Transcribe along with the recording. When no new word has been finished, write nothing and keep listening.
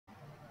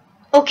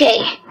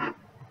Okay.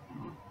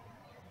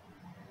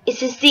 Is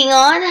this thing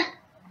on?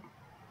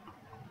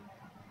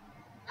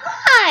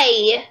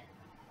 Hi!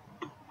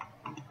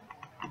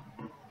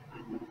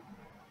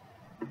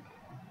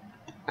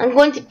 I'm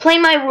going to play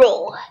my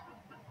role.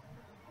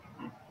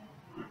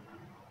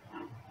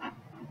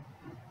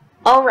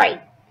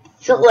 Alright,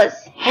 so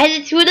let's head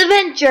into an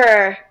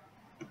adventure!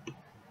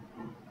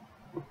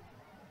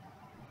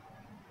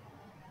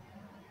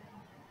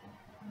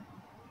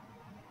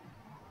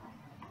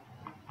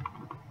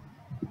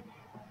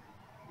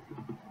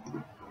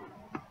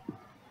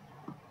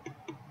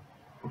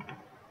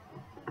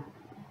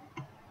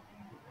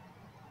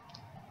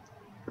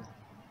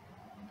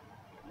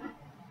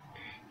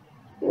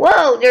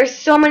 Whoa, there's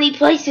so many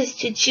places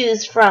to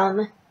choose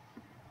from.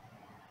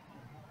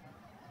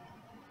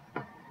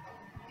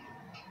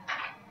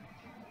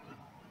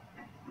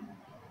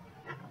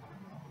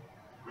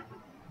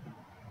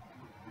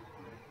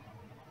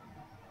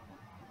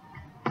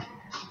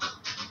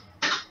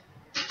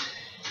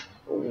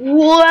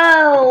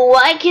 Whoa,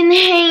 I can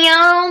hang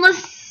out all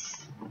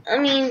this. I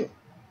mean,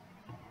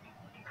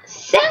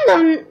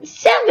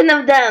 seven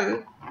of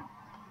them.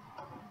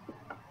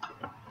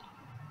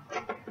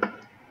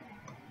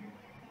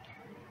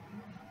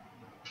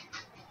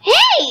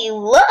 Hey,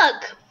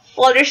 look,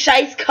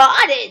 Fluttershy's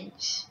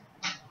cottage.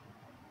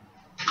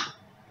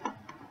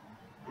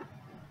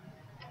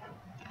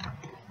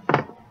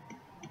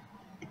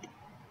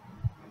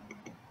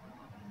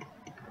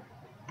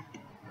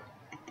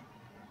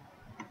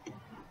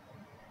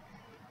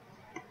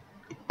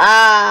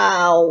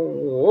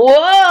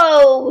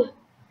 Whoa!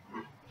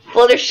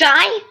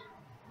 Fluttershy?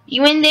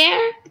 You in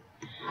there?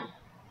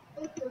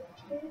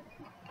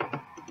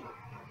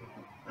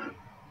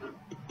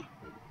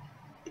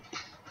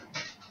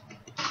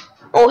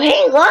 Oh,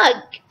 hey,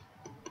 look!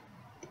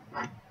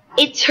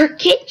 It's her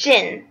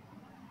kitchen.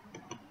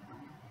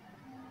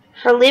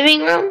 Her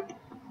living room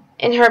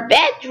and her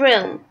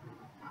bedroom.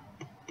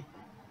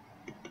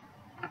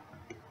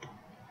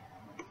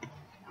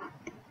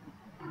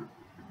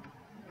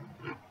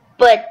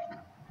 But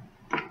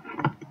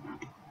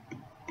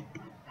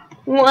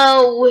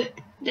whoa,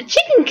 the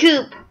chicken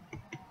coop,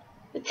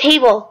 the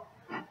table,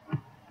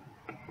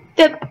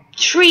 the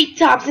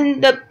treetops,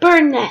 and the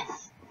bird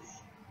nests.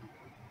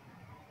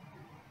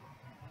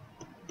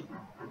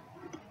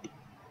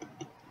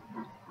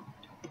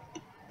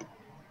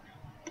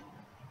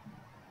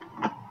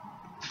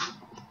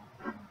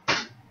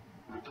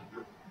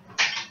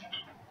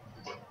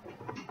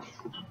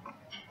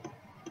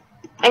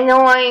 I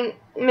know I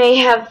may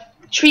have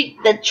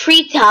the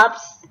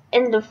treetops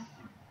and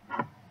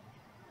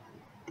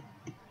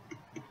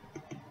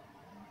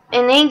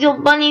Angel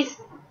Bunny's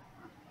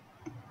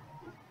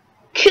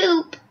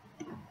coop,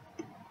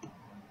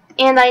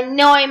 and I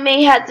know I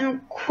may have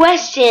some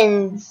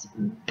questions,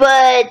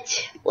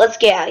 but let's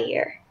get out of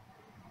here.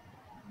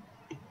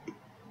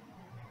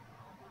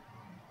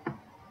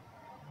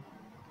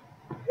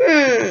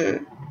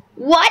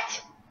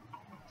 What?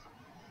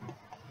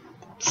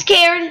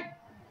 Scared?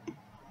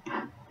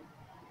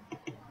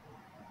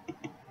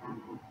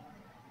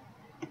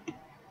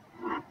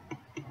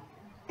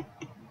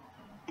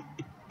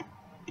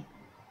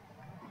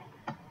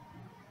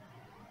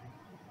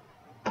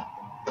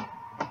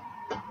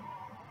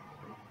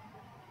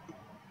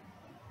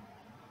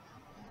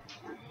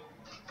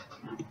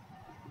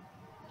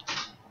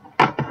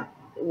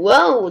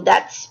 Whoa,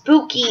 that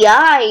spooky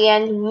eye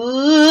and woo!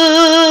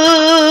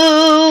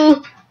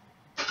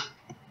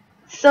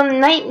 Some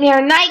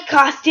Nightmare Night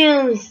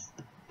costumes!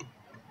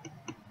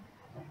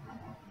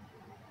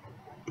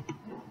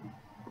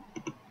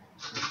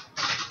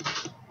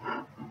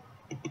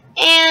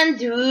 And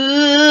woo!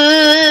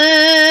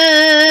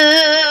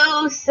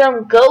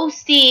 Some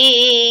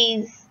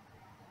ghosties!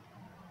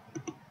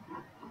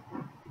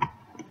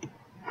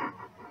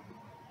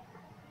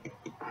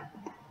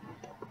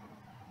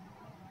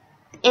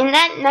 And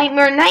that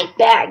Nightmare Night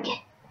bag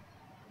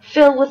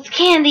filled with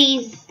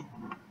candies.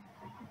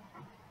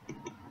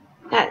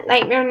 That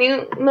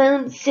Nightmare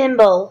Moon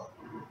symbol.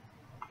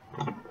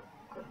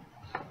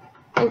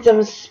 And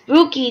some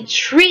spooky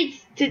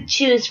treats to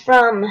choose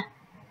from.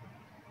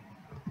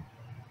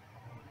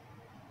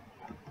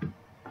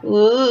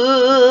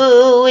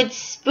 Ooh, it's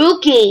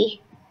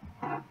spooky.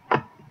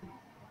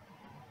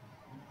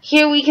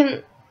 Here we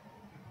can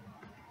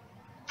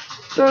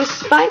throw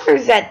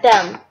spiders at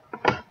them.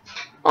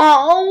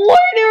 Oh,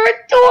 they're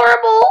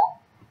adorable!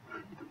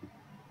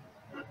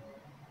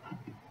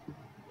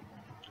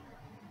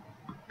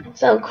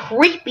 Some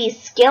creepy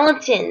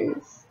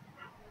skeletons.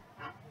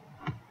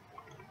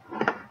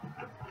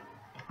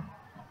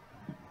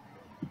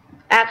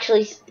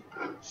 Actually,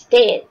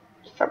 stay it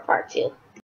for part 2.